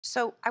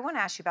So I want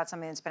to ask you about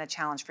something that's been a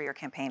challenge for your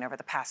campaign over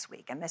the past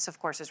week. And this, of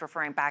course, is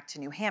referring back to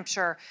New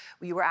Hampshire,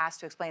 where you were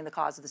asked to explain the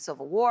cause of the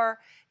Civil War.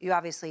 You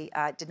obviously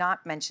did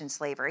not mention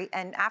slavery.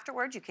 And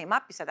afterwards, you came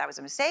up, you said that was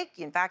a mistake.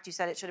 In fact, you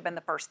said it should have been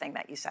the first thing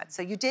that you said.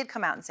 So you did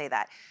come out and say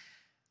that.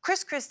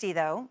 Chris Christie,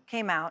 though,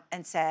 came out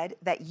and said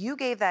that you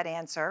gave that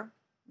answer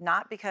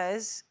not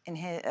because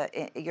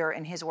you're,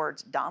 in his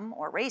words, dumb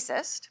or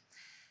racist,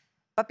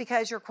 but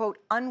because you're, quote,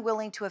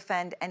 unwilling to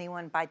offend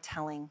anyone by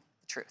telling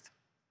the truth.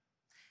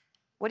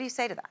 What do you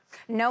say to that?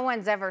 No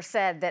one's ever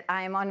said that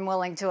I am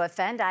unwilling to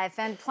offend. I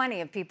offend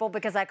plenty of people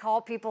because I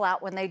call people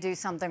out when they do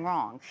something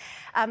wrong.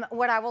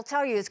 What I will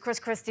tell you is Chris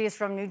Christie is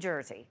from New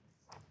Jersey.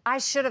 I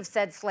should have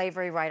said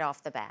slavery right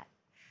off the bat.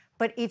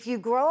 But if you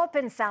grow up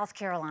in South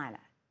Carolina,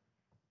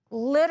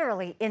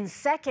 literally in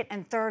second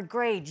and third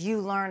grade, you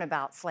learn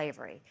about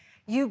slavery.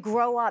 You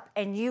grow up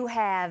and you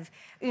have,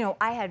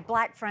 I had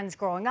black friends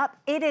growing up.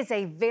 It is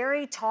a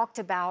very talked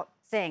about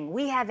thing.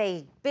 We have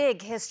a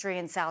big history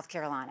in South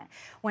Carolina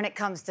when it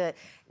comes to,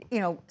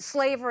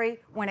 slavery,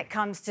 when it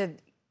comes to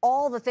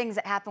all the things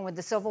that happened with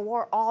the Civil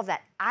War, all of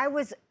that. I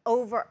was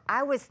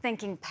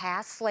thinking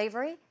past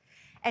slavery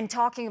and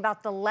talking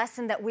about the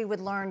lesson that we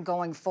would learn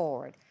going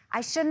forward.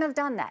 I shouldn't have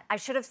done that. I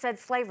should have said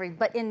slavery,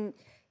 but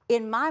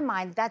in my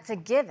mind, that's a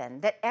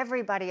given that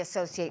everybody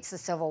associates the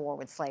Civil War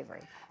with slavery.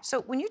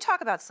 So when you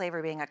talk about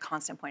slavery being a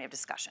constant point of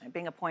discussion and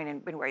being a point in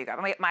where you go,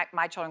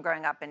 my children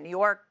growing up in New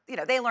York,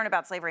 they learn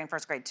about slavery in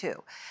first grade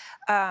too.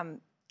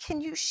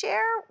 Can you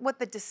share what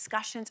the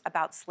discussions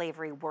about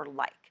slavery were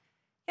like?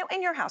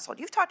 In your household,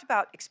 you've talked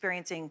about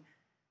experiencing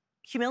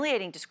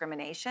humiliating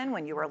discrimination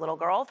when you were a little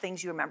girl,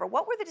 things you remember.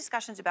 What were the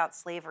discussions about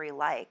slavery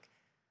like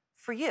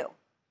for you?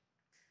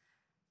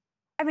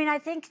 I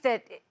think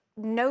that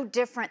no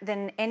different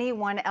than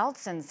anyone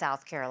else in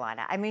South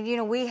Carolina.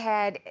 We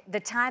had, the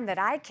time that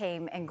I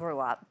came and grew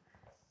up,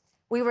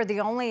 we were the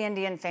only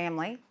Indian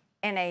family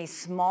in a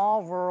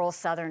small rural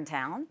southern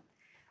town.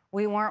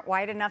 We weren't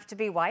white enough to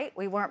be white.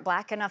 We weren't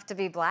black enough to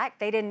be black.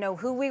 They didn't know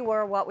who we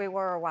were, what we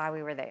were, or why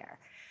we were there.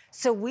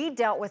 So we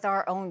dealt with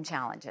our own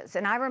challenges.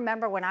 And I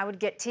remember when I would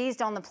get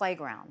teased on the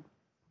playground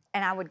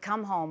and I would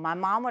come home, my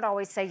mom would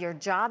always say, your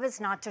job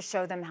is not to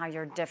show them how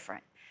you're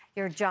different.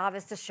 Your job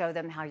is to show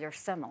them how you're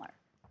similar.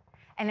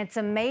 And it's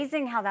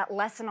amazing how that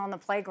lesson on the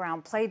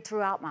playground played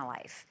throughout my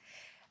life.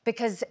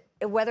 Because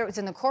whether it was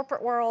in the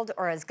corporate world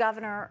or as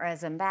governor or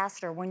as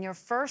ambassador, when you're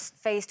first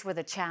faced with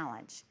a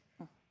challenge,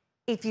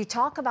 if you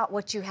talk about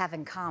what you have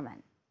in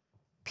common,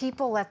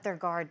 people let their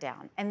guard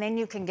down, and then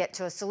you can get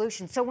to a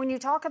solution. So when you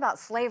talk about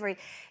slavery,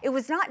 it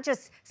was not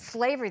just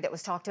slavery that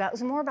was talked about, it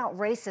was more about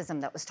racism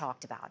that was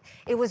talked about.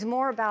 It was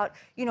more about,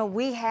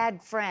 we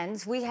had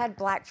friends, we had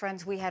black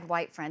friends, we had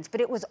white friends, but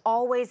it was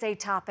always a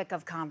topic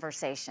of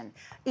conversation,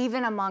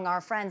 even among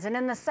our friends. And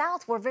in the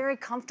South, we're very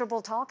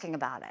comfortable talking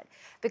about it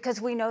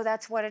because we know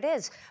that's what it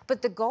is.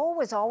 But the goal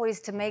was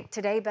always to make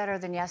today better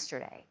than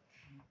yesterday.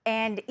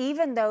 And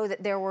even though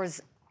that there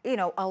was,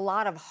 a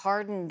lot of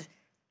hardened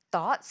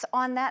thoughts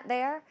on that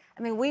there.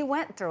 We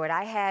went through it.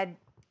 I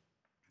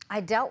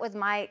dealt with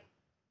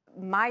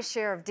my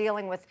share of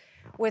dealing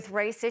with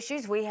race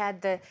issues. We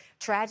had the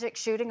tragic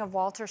shooting of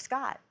Walter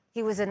Scott.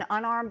 He was an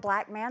unarmed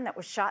black man that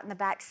was shot in the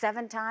back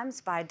 7 times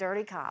by a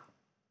dirty cop.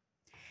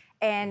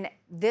 And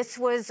this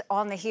was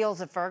on the heels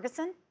of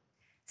Ferguson.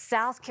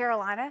 South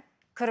Carolina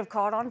could have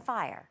caught on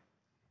fire,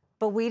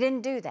 but we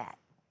didn't do that.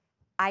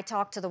 I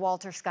talked to the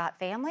Walter Scott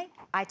family.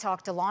 I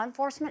talked to law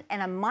enforcement,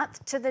 and a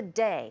month to the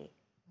day,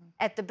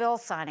 at the bill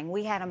signing,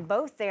 we had them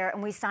both there,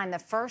 and we signed the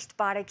first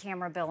body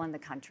camera bill in the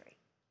country.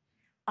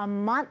 A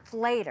month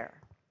later,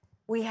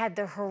 we had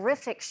the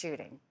horrific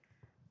shooting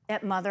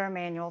at Mother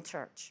Emanuel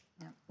Church,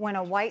 when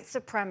a white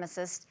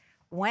supremacist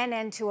went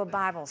into a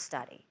Bible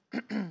study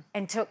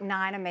and took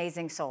 9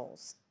 amazing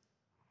souls.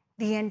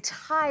 The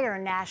entire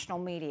national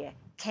media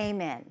came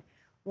in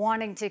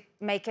wanting to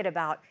make it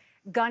about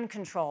gun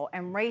control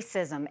and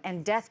racism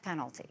and death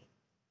penalty.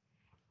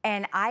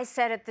 And I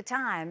said at the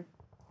time,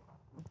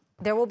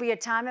 there will be a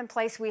time and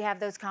place we have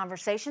those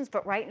conversations,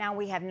 but right now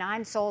we have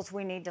 9 souls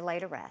we need to lay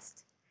to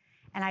rest.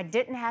 And I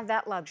didn't have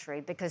that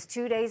luxury because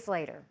 2 days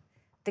later,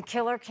 the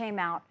killer came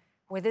out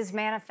with his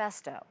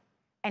manifesto,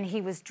 and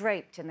he was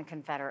draped in the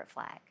Confederate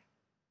flag.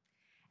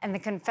 And the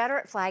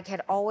Confederate flag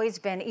had always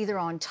been either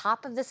on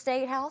top of the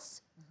State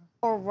House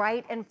or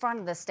right in front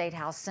of the State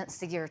House since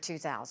the year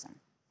 2000.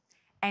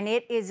 And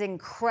it is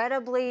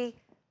incredibly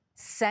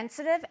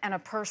sensitive and a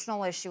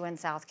personal issue in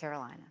South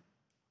Carolina.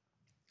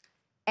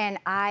 And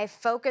I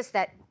focused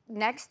that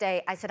next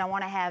day. I said, I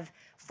want to have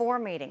 4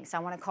 meetings. I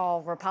want to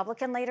call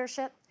Republican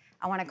leadership.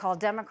 I want to call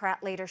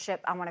Democrat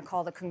leadership. I want to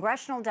call the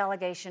congressional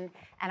delegation.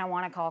 And I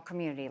want to call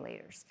community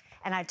leaders.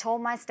 And I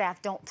told my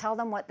staff, don't tell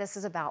them what this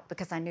is about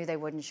because I knew they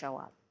wouldn't show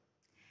up.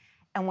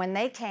 And when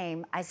they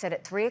came, I said,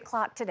 at 3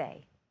 o'clock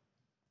today,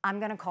 I'm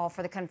going to call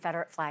for the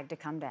Confederate flag to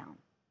come down.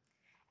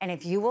 And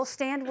if you will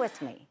stand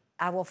with me,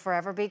 I will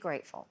forever be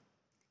grateful.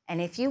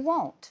 And if you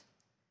won't,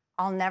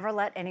 I'll never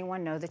let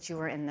anyone know that you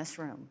were in this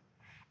room.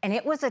 And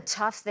it was a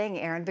tough thing,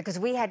 Erin, because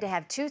we had to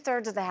have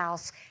 2/3 of the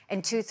House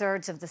and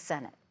 2/3 of the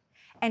Senate.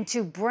 And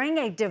to bring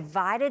a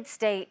divided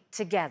state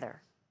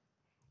together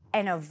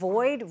and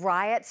avoid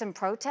riots and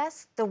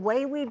protests, the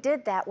way we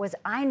did that was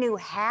I knew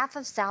half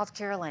of South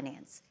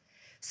Carolinians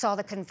saw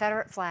the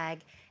Confederate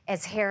flag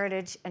as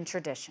heritage and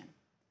tradition.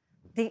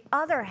 The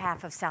other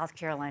half of South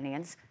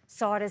Carolinians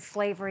saw it as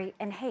slavery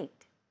and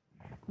hate.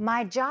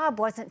 My job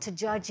wasn't to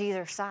judge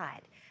either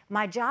side.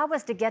 My job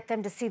was to get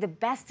them to see the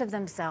best of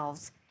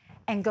themselves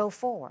and go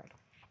forward.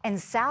 And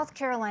South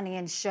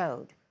Carolinians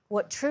showed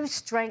what true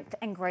strength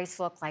and grace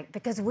look like,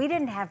 because we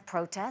didn't have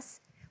protests,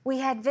 we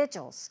had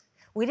vigils.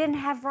 We didn't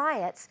have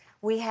riots,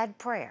 we had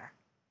prayer.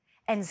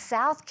 And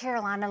South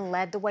Carolina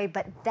led the way,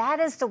 but that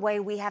is the way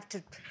we have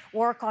to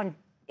work on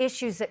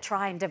issues that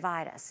try and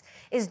divide us,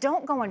 is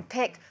don't go and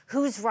pick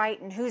who's right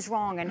and who's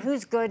wrong and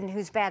who's good and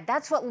who's bad.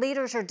 That's what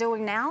leaders are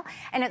doing now,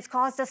 and it's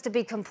caused us to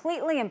be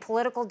completely in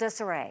political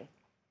disarray.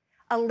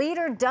 A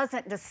leader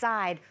doesn't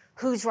decide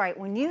who's right.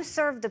 When you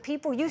serve the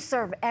people, you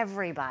serve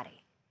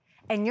everybody.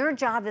 And your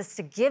job is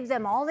to give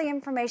them all the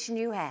information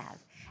you have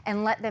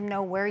and let them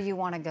know where you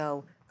want to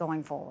go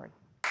going forward.